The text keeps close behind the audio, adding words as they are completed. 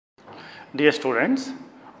Dear students,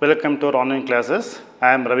 welcome to our online classes.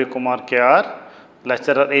 I am Ravi Kumar KR,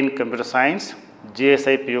 lecturer in computer science,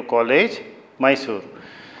 gsipucmysuru College, Mysuru.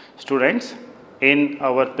 Students, in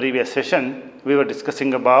our previous session, we were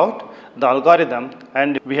discussing about the algorithm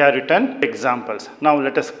and we have written examples. Now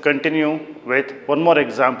let us continue with one more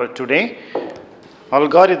example today.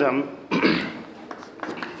 Algorithm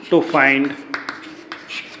to find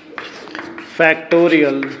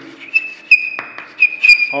factorial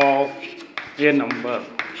of a number.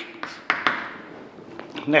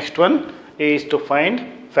 Next one is to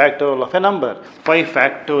find factorial of a number. 5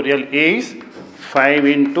 factorial is 5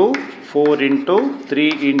 into 4 into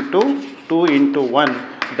 3 into 2 into 1,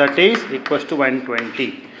 that is equals to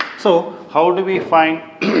 120. So how do we find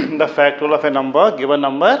the factorial of a number, given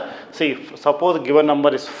number? See, suppose given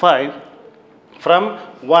number is 5, from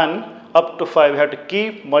 1 up to 5 we have to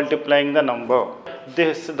keep multiplying the number.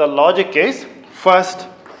 The logic is, first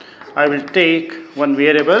I will take one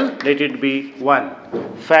variable, let it be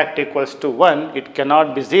 1. Fact equals to 1, it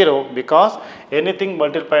cannot be 0 because anything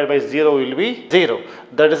multiplied by 0 will be 0.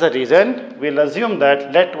 That is the reason we will assume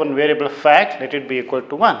that let one variable fact, let it be equal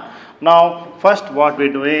to 1. Now first what we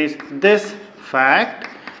do is, this fact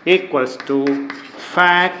equals to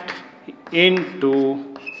fact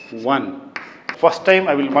into 1. First time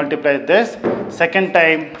I will multiply this, second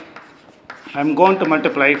time I am going to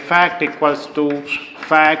multiply fact equals to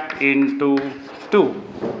fact into 2.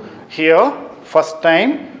 Here first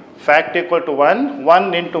time fact equal to 1,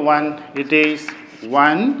 1 into 1 it is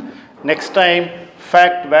 1. Next time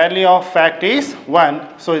fact value of fact is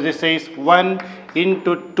 1, so this is 1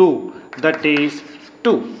 into 2, that is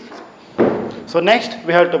 2. So next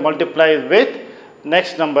we have to multiply with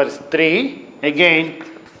next number is 3. Again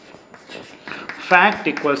fact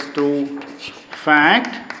equals to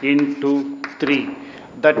fact into 3,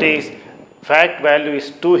 that is fact value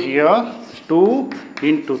is 2 here, 2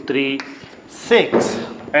 into 3, 6,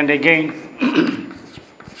 and again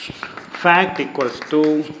fact equals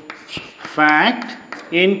to fact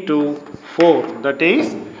into 4, that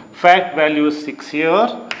is fact value is 6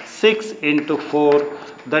 here, 6 into 4,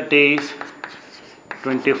 that is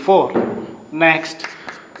 24. Next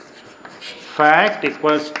fact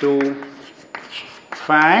equals to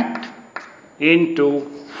fact into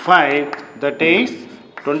 5, that is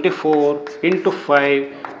 24 into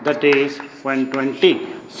 5, that is 120.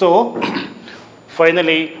 So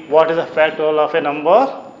finally what is the factorial of a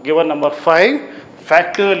number? Given number 5,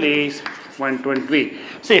 factorial is 120.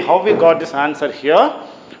 See how we got this answer here?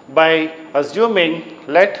 By assuming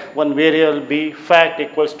let one variable be fact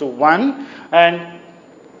equals to 1 and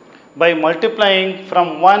by multiplying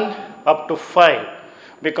from 1 up to 5.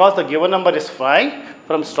 Because the given number is 5,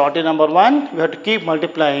 from starting number 1, we have to keep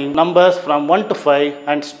multiplying numbers from 1 to 5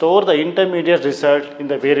 and store the intermediate result in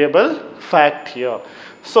the variable fact here.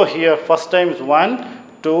 So here first time is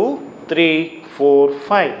 1, 2, 3, 4,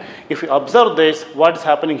 5. If you observe this, what is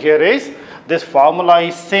happening here is, this formula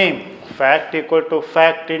is same. Fact equal to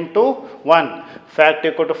fact into 1, fact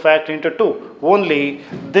equal to fact into 2. Only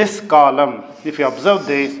this column, if you observe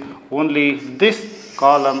this, only this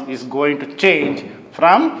column is going to change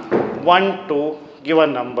from 1 to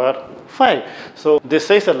given number 5. So this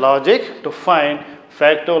is a logic to find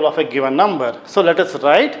factorial of a given number. So let us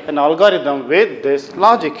write an algorithm with this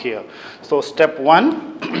logic here. So step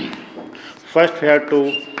 1, first we have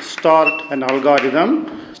to start an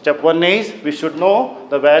algorithm. Step 1 is, we should know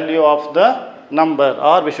the value of the number,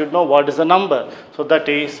 or we should know what is the number. So that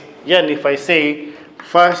is n. If I say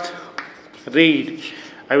first read,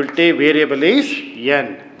 I will take variable is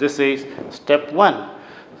n. This is step 1.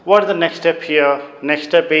 What is the next step here? Next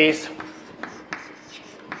step is,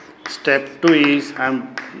 step 2 is, I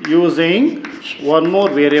am using one more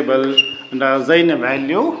variable and I assign a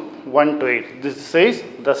value 1 to it. This is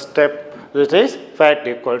the step, this is fact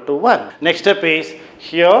equal to 1. Next step is,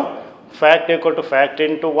 here fact equal to fact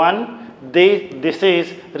into 1. This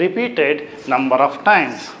is repeated number of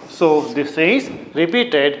times. So this is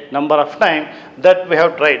repeated number of times that we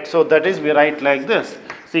have tried. So that is, we write like this.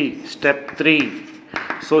 See, step 3.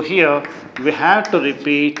 So here we have to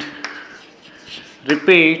repeat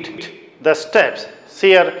the steps. See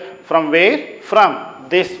here, from where? From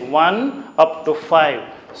this 1 up to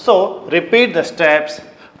 5. So repeat the steps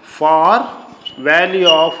for value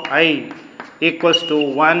of I equals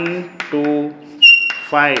to 1 to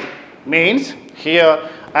 5. Means here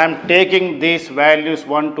I am taking these values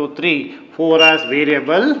 1, 2, 3, 4 as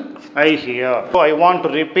variable I here. So I want to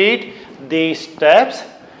repeat these steps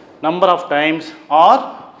number of times,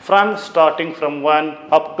 or from starting from 1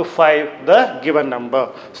 up to 5 the given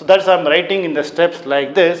number. So that's I am writing in the steps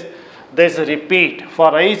like this. there is a repeat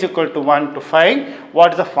for I is equal to 1 to 5.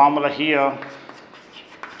 What is the formula here?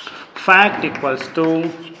 Fact equals to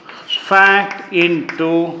fact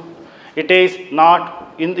into, it is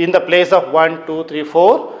not in the place of 1, 2, 3,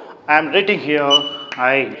 4. I am writing here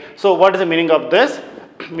I. So what is the meaning of this?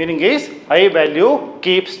 Meaning is I value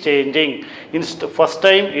keeps changing. First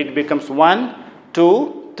time it becomes 1,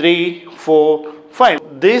 2, 3, 4, 5.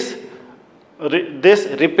 This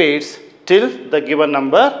repeats till the given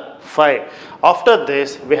number 5. After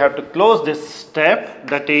this we have to close this step,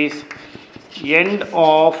 that is end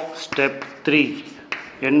of step 3.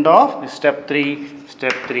 End of step 3,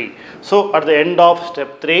 step 3. So at the end of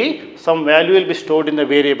step 3, some value will be stored in the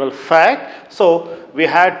variable fact. So we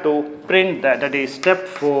had to print that, that is step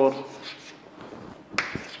 4.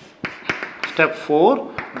 Step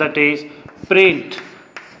 4, that is print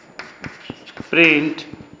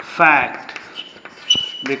fact.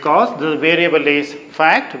 Because the variable is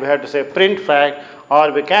fact, we have to say print fact,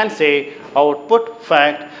 or we can say output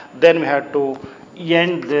fact. Then we have to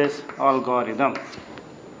end this algorithm.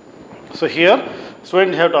 So here,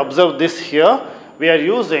 students have to observe this here. We are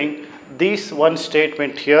using this one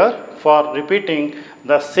statement here for repeating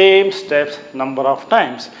the same steps number of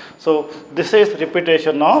times. So this is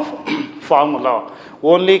repetition of formula.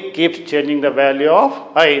 Only keeps changing the value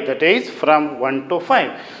of I, that is from 1 to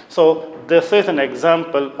 5. So this is an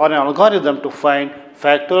example or an algorithm to find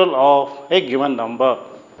factorial of a given number.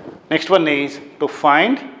 Next one is to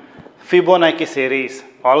find Fibonacci series.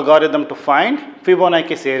 Algorithm to find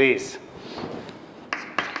Fibonacci series.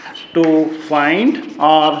 To find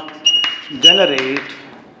or generate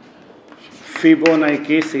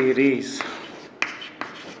Fibonacci series.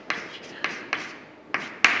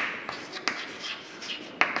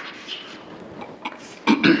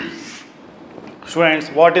 Students,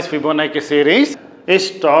 what is Fibonacci series? It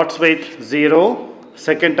starts with 0,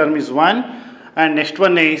 second term is 1, and next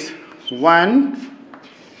one is 1,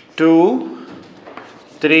 2,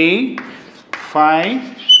 3,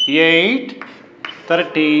 5, 8,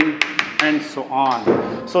 13, and so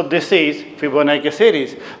on. So this is Fibonacci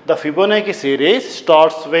series. The Fibonacci series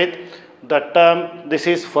starts with the term, this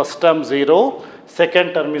is first term 0,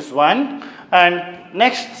 second term is 1, and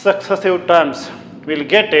next successive terms we'll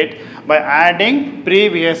get it by adding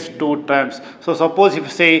previous two terms. So suppose if you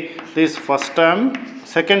say this first term,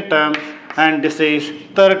 second term, and this is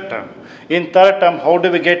third term. In third term, how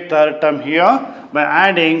do we get third term here? By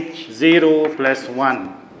adding 0 plus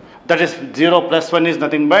 1. That is 0 plus 1 is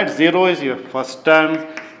nothing but 0 is your first term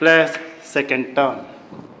plus second term.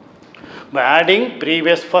 By adding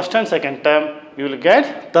previous first and second term, you will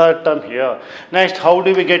get third term here. Next, how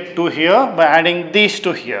do we get 2 here? By adding these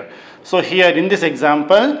 2 here. So here in this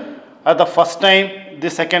example, at the first time,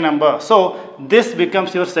 this second number. So this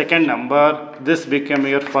becomes your second number, this becomes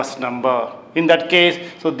your first number. In that case,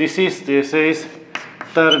 so this is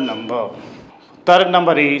third number. Third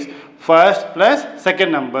number is first plus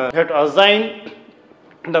second number. You have to assign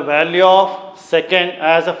the value of second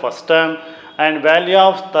as a first term and value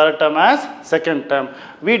of third term as second term.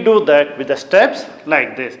 We do that with the steps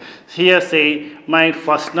like this. Here say my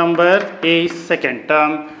first number is second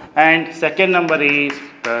term and second number is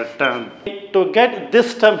third term. To get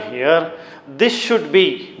this term here, this should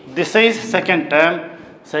be, this is second term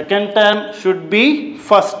should be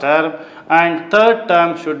first term and third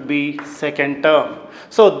term should be second term.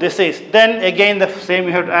 So this is, then again the same,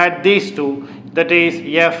 you have to add these two, that is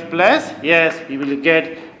f plus s, you will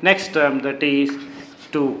get next term, that is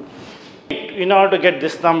 2. In order to get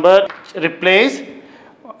this number, replace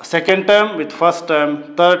second term with first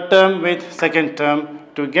term, third term with second term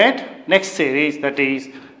to get next series, that is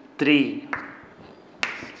 3.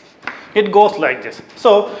 It goes like this.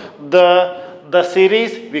 So the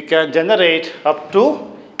series we can generate up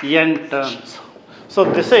to n terms. So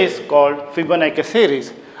this is called Fibonacci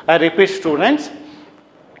series. I repeat students,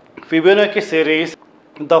 Fibonacci series,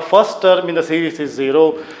 the first term in the series is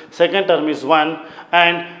 0, second term is 1,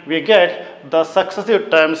 and we get the successive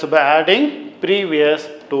terms by adding previous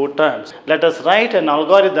two terms. Let us write an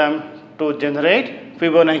algorithm to generate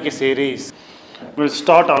Fibonacci series. We'll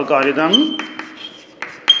start algorithm.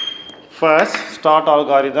 First, start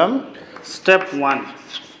algorithm. Step 1.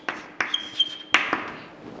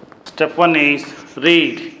 Step 1 is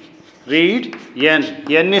read. Read n.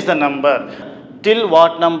 N is the number. Till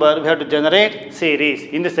what number we have to generate series.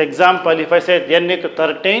 In this example, if I say n is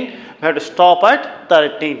 13, we have to stop at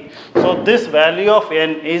 13. So this value of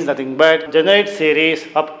n is nothing but generate series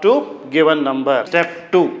up to given number.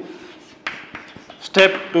 Step 2.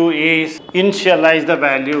 Step 2 is initialize the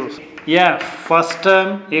values. F first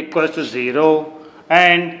term equals to 0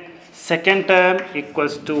 and second term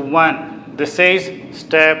equals to 1. This is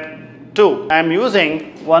step 2. I am using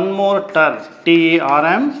one more term,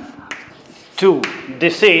 term 2.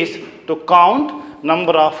 This is to count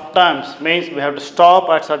number of terms, means we have to stop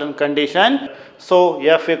at certain condition. So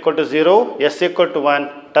f equal to 0, s equal to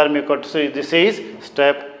 1, term equal to 0. This is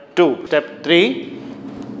step 2. Step 3.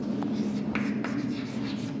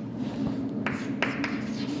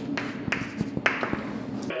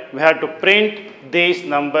 We have to print these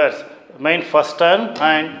numbers, main first term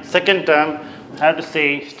and second term. I have to say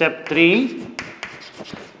step 3,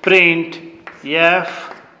 print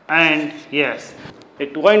f and s.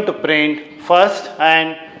 It's going to print first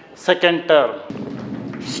and second term.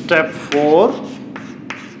 Step 4.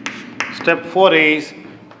 Step 4 is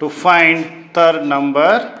to find third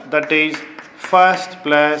number, that is first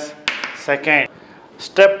plus second.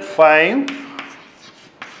 Step 5.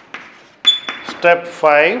 Step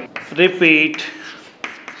 5, repeat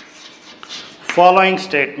following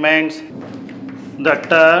statements. The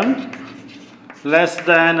term less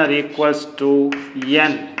than or equals to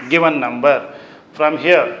n, given number. From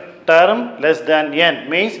here, term less than n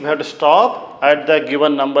means we have to stop at the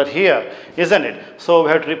given number here, isn't it? So we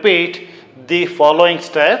have to repeat the following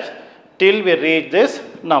steps till we reach this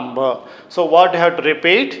number. So what we have to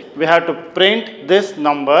repeat? We have to print this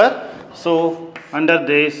number. So under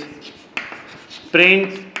this, print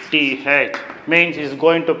th means is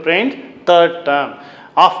going to print third term.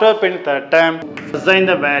 After print third term, assign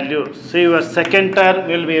the value. So your second term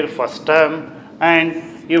will be your first term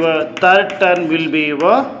and your third term will be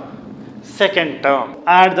your second term.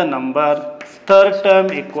 Add the number. Third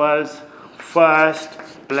term equals first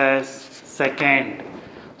plus second.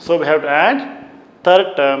 So we have to add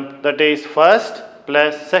third term, that is first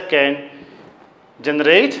plus second,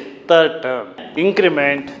 generate third term.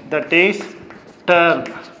 Increment, that is term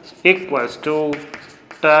equals to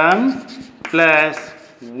term plus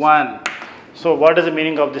 1. So what is the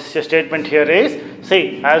meaning of this statement here is,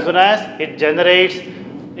 see, as soon as it generates,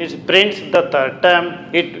 it prints the third term,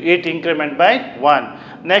 it increment by 1.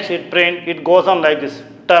 Next it goes on like this,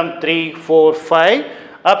 term 3, 4, 5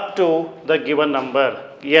 up to the given number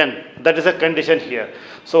n. That is a condition here.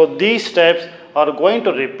 So these steps are going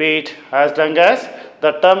to repeat as long as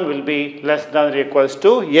the term will be less than or equals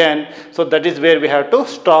to n. So that is where we have to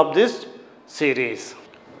stop this series.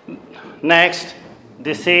 Next,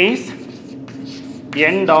 this is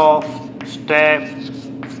end of step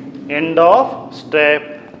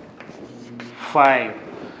 5.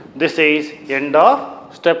 This is end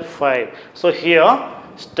of step 5. So here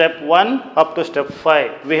step 1 up to step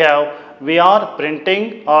 5 we are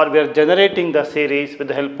printing or we are generating the series with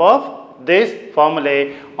the help of this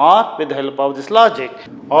formulae or with the help of this logic.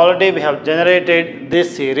 Already we have generated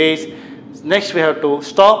this series. Next we have to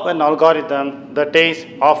stop an algorithm, that is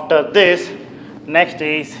after this. Next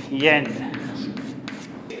is end.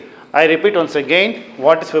 I repeat once again,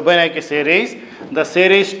 what is Fibonacci series? The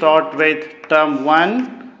series start with term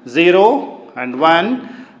 1, 0 and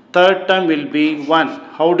 1. Third term will be 1.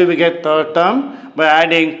 How do we get third term? By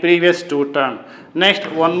adding previous two term. Next,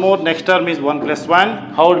 one more, next term is 1 plus 1.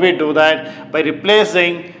 How do we do that? By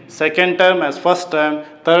replacing second term as first term,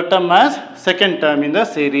 third term as second term in the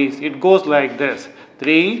series. It goes like this,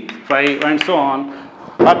 3, 5 and so on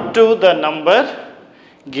up to the number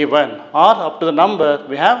given or up to the number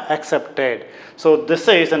we have accepted. So this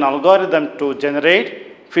is an algorithm to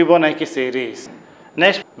generate Fibonacci series.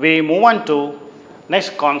 Next, we move on to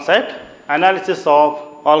next concept, analysis of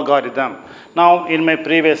algorithm. Now in my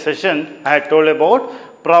previous session I had told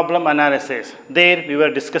about problem analysis. There we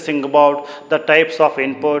were discussing about the types of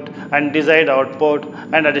input and desired output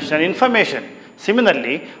and additional information.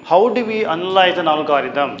 Similarly, how do we analyze an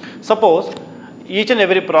algorithm? Suppose each and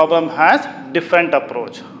every problem has different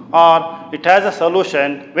approach or it has a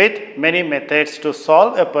solution with many methods to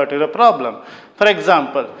solve a particular problem. For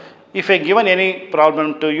example, if I given any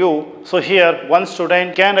problem to you, so here one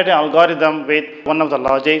student can write an algorithm with one of the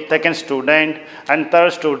logic, second student and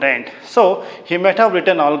third student. So he might have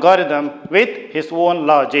written algorithm with his own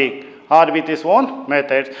logic or with his own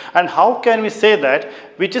methods. And how can we say that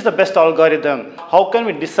which is the best algorithm? How can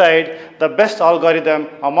we decide the best algorithm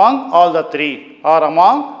among all the three or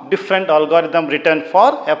among different algorithm written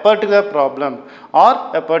for a particular problem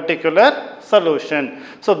or a particular solution?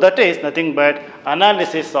 So that is nothing but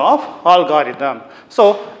analysis of algorithm.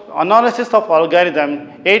 So analysis of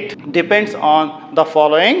algorithm, it depends on the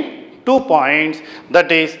following 2 points.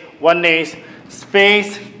 That is, one is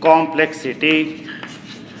space complexity.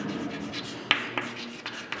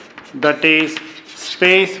 That is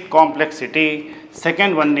space complexity.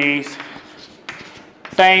 Second one is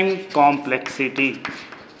time complexity.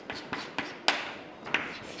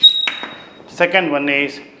 Second one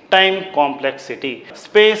is time complexity,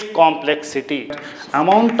 space complexity,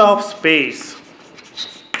 amount of space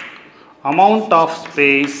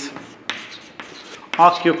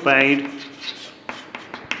occupied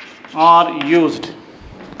or used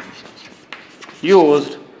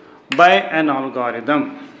by an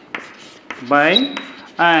algorithm.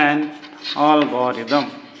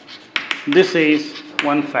 This is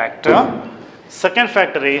one factor. Second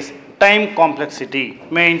factor is time complexity,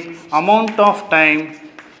 means amount of time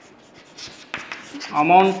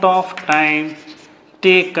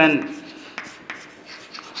taken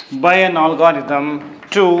by an algorithm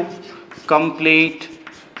to complete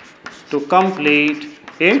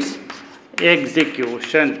its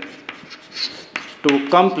execution.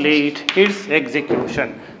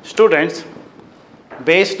 Students,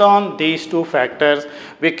 based on these two factors,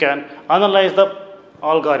 we can analyze the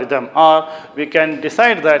algorithm, or we can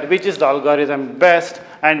decide that which is the algorithm best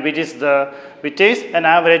and which is an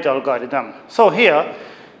average algorithm. So here,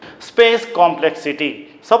 space complexity.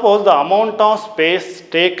 Suppose the amount of space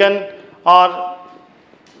taken or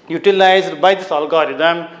utilized by this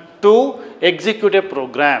algorithm to execute a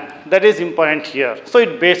program, that is important here. So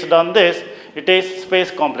it based on this, it is space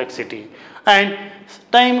complexity. And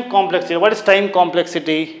time complexity. What is time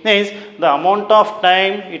complexity? Means the amount of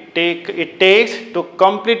time it takes to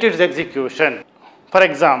complete its execution. For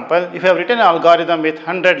example, if you have written an algorithm with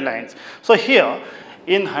 100 lines, so here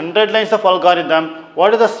in 100 lines of algorithm,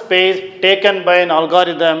 what is the space taken by an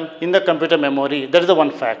algorithm in the computer memory? That is the one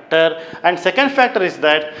factor. And second factor is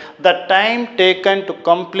that the time taken to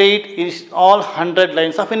complete is all 100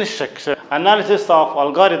 lines of instruction. Analysis of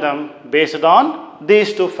algorithm based on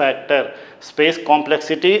these two factors, space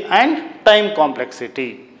complexity and time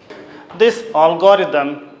complexity. This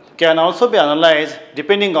algorithm can also be analyzed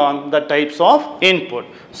depending on the types of input.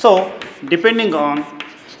 So depending on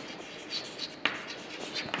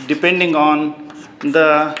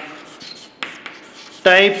the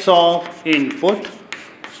types of input,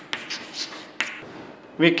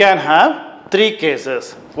 we can have three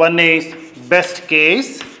cases. One is best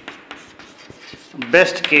case,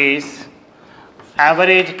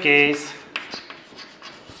 average case,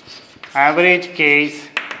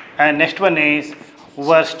 and next one is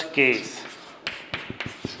worst case.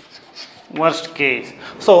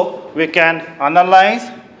 So we can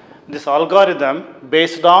analyze this algorithm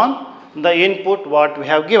based on the input what we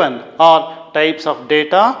have given, or types of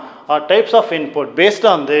data or types of input. Based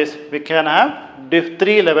on this, we can have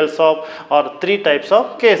three levels of or three types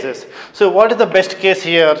of cases. So what is the best case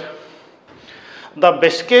here? The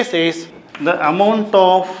best case is the amount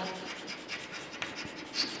of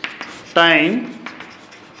time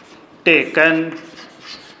taken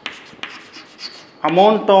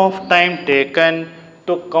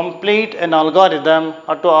to complete an algorithm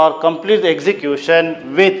or complete the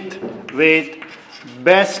execution with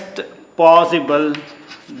best possible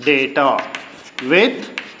data.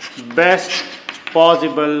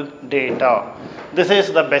 This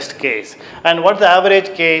is the best case. And what is the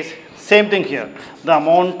average case? Same thing here. The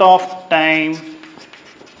amount of time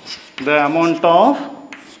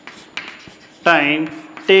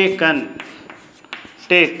taken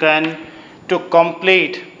to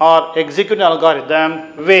complete or execute an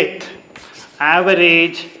algorithm with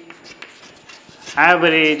average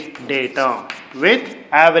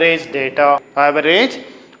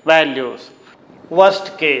values.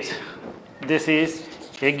 Worst case, this is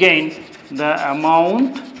again the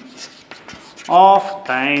amount of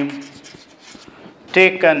time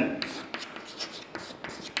taken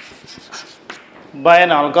by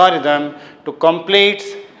an algorithm to complete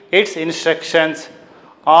its instructions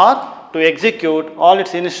or to execute all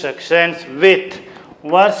its instructions with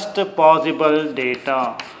worst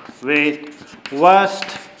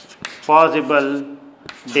possible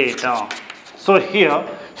data. So here,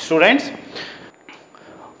 students,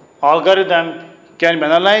 algorithm can be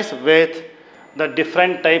analyzed with the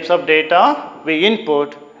different types of data we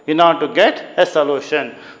input in order to get a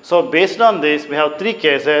solution. So based on this, we have three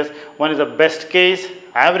cases. One is the best case,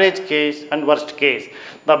 average case, and worst case.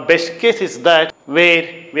 The best case is that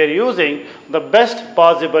where we are using the best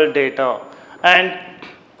possible data, and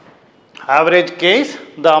average case,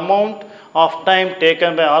 the amount of time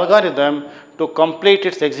taken by algorithm to complete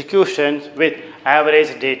its executions with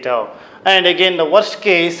average data. And again, the worst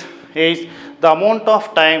case is the amount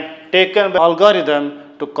of time taken by algorithm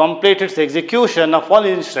to complete its execution of all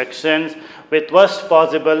instructions with worst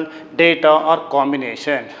possible data or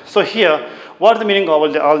combination. So here, what is the meaning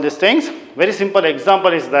of all these things? Very simple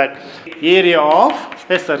example is that area of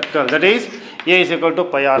a circle, that is A is equal to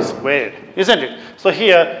pi r squared, isn't it? So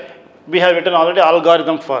here, we have written already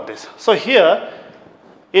algorithm for this. So here,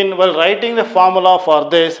 while writing the formula for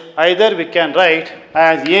this, either we can write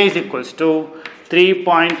as A is equals to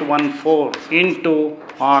 3.14 into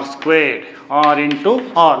R squared or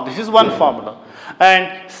into R. This is one formula.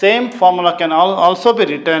 And same formula can also be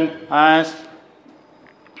written as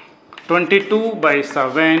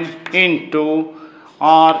 22/7 into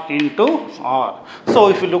R into R. So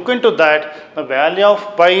if you look into that, the value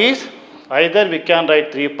of pi is either we can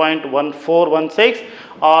write 3.1416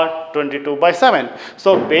 or 22/7.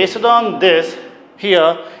 So based on this,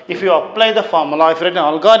 here if you apply the formula, if you write an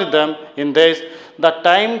algorithm in this, the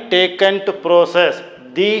time taken to process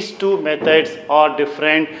these two methods are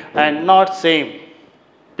different and not same.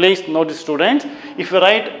 Please notice, students, if you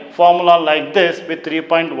write formula like this with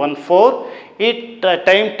 3.14,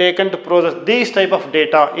 time taken to process these type of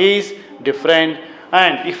data is different.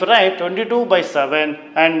 And if you write 22/7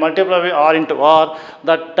 and multiply by R into R,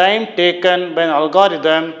 the time taken by an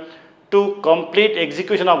algorithm to complete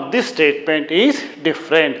execution of this statement is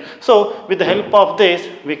different. So with the help of this,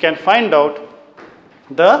 we can find out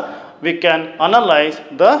we can analyze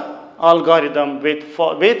the algorithm with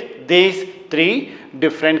these three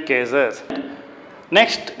different cases.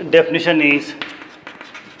 Next definition is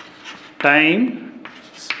time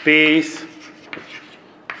space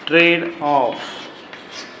trade-off.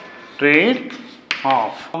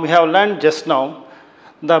 We have learned just now,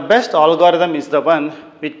 the best algorithm is the one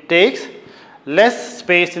which takes less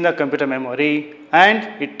space in the computer memory and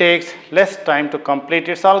it takes less time to complete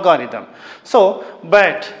its algorithm. So,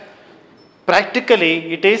 but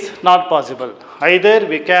practically it is not possible. Either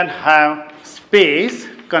we can have space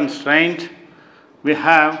constraint, we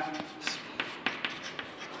have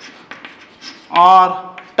or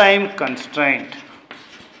time constraint.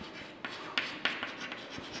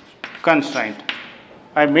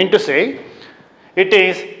 I mean to say, it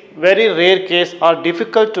is very rare case or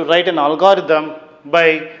difficult to write an algorithm by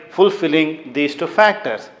fulfilling these two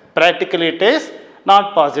factors. Practically it is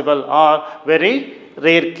not possible or very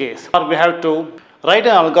rare case. Or we have to write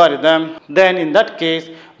an algorithm, then in that case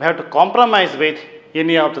we have to compromise with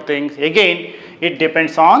any of the things. Again, it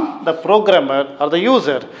depends on the programmer or the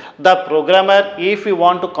user. The programmer, if you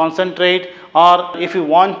want to concentrate or if you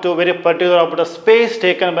want to very particular about the space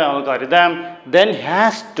taken by algorithm, then he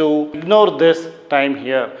has to ignore this time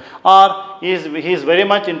here. Or he is very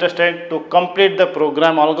much interested to complete the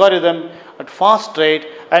program algorithm at fast rate,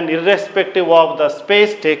 and irrespective of the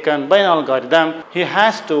space taken by an algorithm, he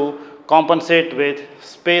has to compensate with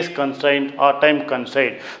space constraint or time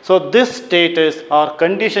constraint. So this status or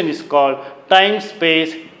condition is called time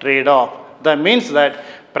space trade-off. That means that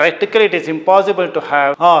practically it is impossible to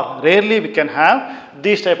have, or rarely we can have,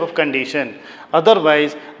 this type of condition.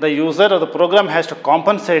 Otherwise the user or the program has to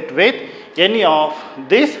compensate with any of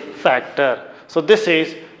this factor. So this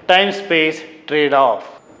is time space trade-off.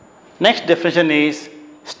 Next definition is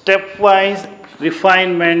stepwise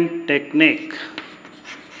refinement technique.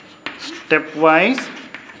 Stepwise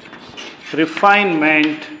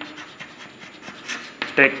refinement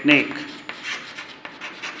technique.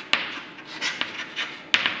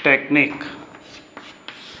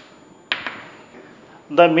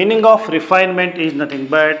 The meaning of refinement is nothing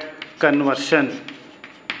but conversion.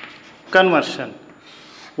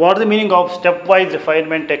 What is the meaning of stepwise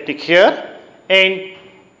refinement technique here?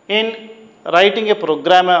 In writing a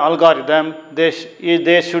program algorithm, there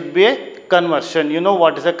should be a conversion. You know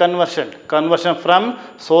what is a conversion? Conversion from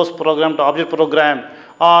source program to object program,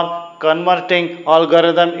 or converting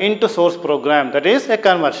algorithm into source program, that is a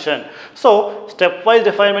conversion. So stepwise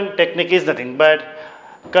refinement technique is nothing but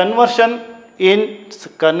conversion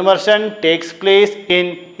takes place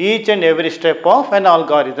in each and every step of an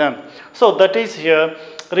algorithm. So that is here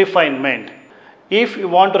refinement. If you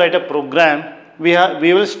want to write a program, we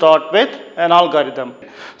will start with an algorithm.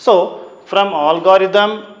 So from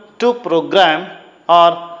algorithm to program,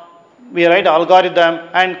 or we write algorithm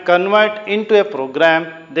and convert into a program,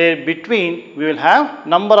 there between we will have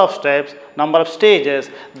number of steps, number of stages.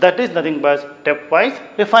 That is nothing but stepwise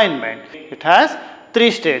refinement. It has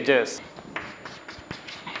 3 stages.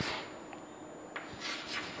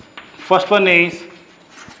 First one is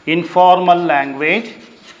informal language,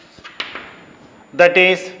 that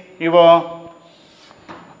is your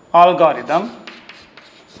algorithm.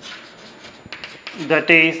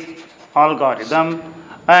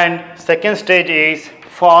 And second stage is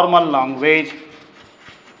formal language.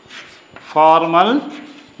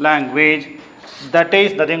 That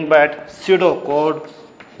is nothing but pseudocode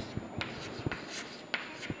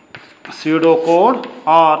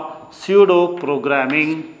or pseudo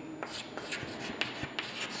programming.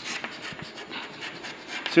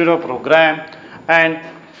 pseudo program, and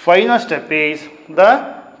final step is the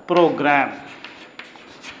program.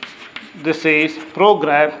 This is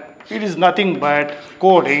program. It is nothing but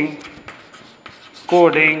coding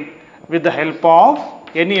with the help of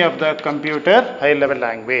any of the computer high level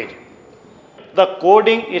language. The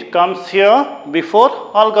coding, it comes here before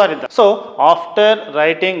algorithm. So after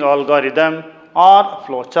writing algorithm or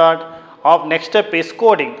flowchart, our next step is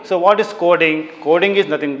coding. So what is coding? Coding is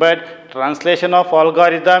nothing but translation of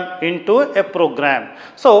algorithm into a program.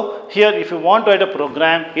 So here if you want to write a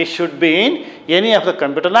program, it should be in any of the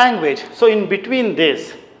computer language. So in between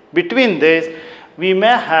this we may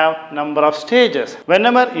have number of stages.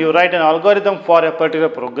 Whenever you write an algorithm for a particular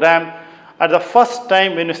program, at the first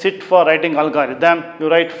time when you sit for writing algorithm, you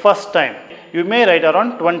write first time. You may write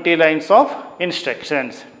around 20 lines of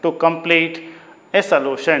instructions to complete a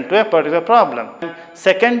solution to a particular problem.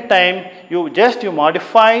 Second time, you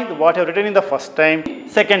modify what you have written in the first time,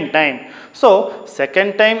 second time. So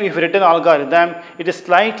second time if you written algorithm, it is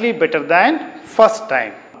slightly better than first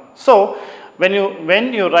time. So when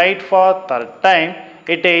you write for third time,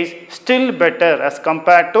 it is still better as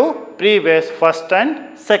compared to previous first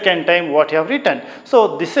and second time what you have written.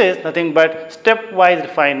 So this is nothing but stepwise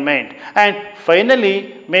refinement, and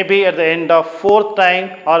finally maybe at the end of fourth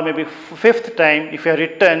time or maybe fifth time if you have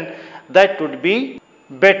written, that would be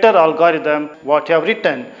better algorithm what you have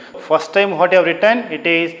written. First time what you have written, it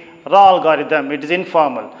is raw algorithm, it is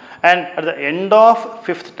informal, and at the end of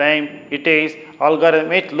fifth time it is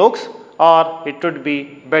algorithm, it looks or it would be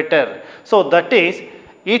better. So that is,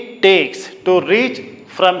 it takes to reach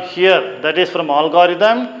from here, that is from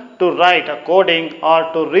algorithm to write a coding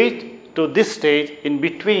or to reach to this stage, in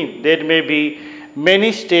between there may be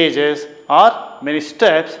many stages or many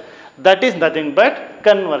steps. That is nothing but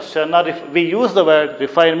conversion, or if we use the word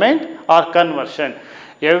refinement or conversion.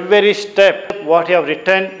 Every step what you have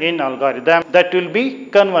written in algorithm, that will be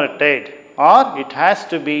converted or it has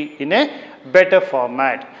to be in a better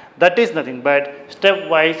format. That is nothing but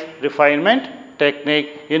stepwise refinement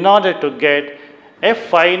technique in order to get a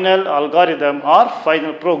final algorithm or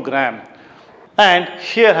final program. And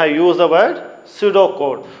here I use the word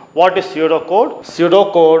pseudocode. What is pseudocode?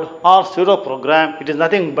 Pseudocode or pseudo program, it is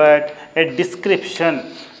nothing but a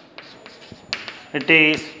description. It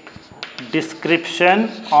is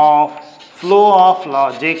description of flow of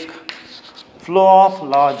logic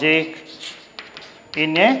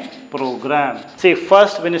in a program. See,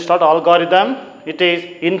 first when you start algorithm, it is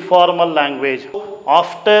informal language.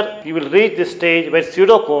 After you will reach this stage where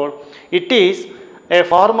pseudocode, it is a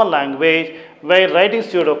formal language. While writing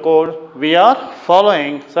pseudocode, we are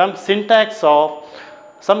following some syntax of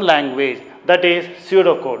some language, that is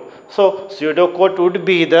pseudocode. So pseudocode would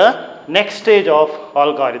be the next stage of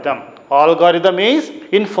algorithm. Algorithm is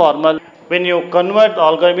informal. When you convert the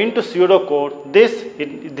algorithm into pseudocode,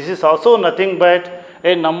 this is also nothing but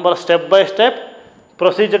a number step-by-step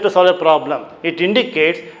procedure to solve a problem. It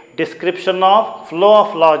indicates description of flow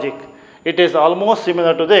of logic. It is almost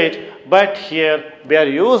similar to that, but here we are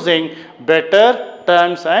using better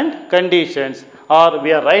terms and conditions, or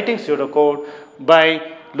we are writing pseudocode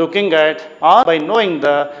by looking at or by knowing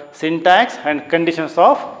the syntax and conditions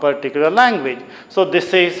of particular language. So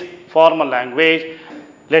this is formal language.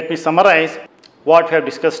 Let me summarize what we have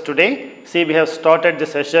discussed today. See, we have started the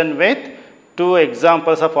session with two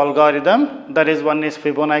examples of algorithm, that is, one is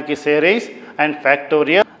Fibonacci series and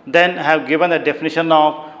factorial. Then I have given a definition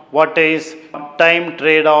of what is time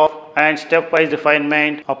trade-off and stepwise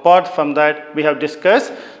refinement. Apart from that, we have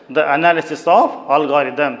discussed the analysis of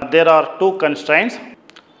algorithm. There are two constraints.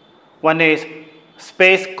 One is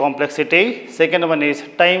space complexity, second one is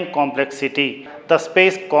time complexity. The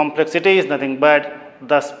space complexity is nothing but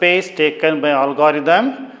the space taken by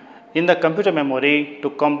algorithm in the computer memory to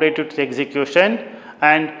complete its execution,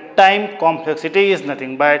 and time complexity is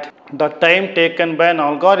nothing but the time taken by an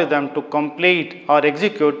algorithm to complete or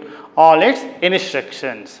execute all its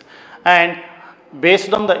instructions. And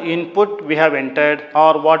based on the input we have entered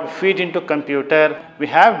or what feed into computer, we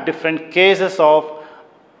have different cases of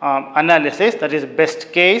analysis, that is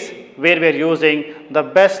best case, where we are using the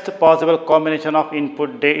best possible combination of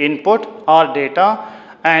input or data,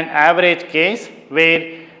 and average case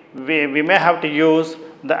where we may have to use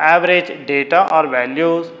the average data or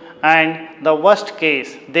values, and the worst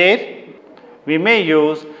case, there we may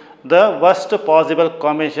use the worst possible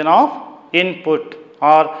combination of input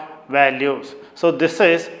or values. So this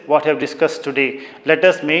is what I have discussed today. Let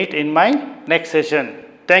us meet in my next session.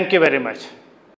 Thank you very much.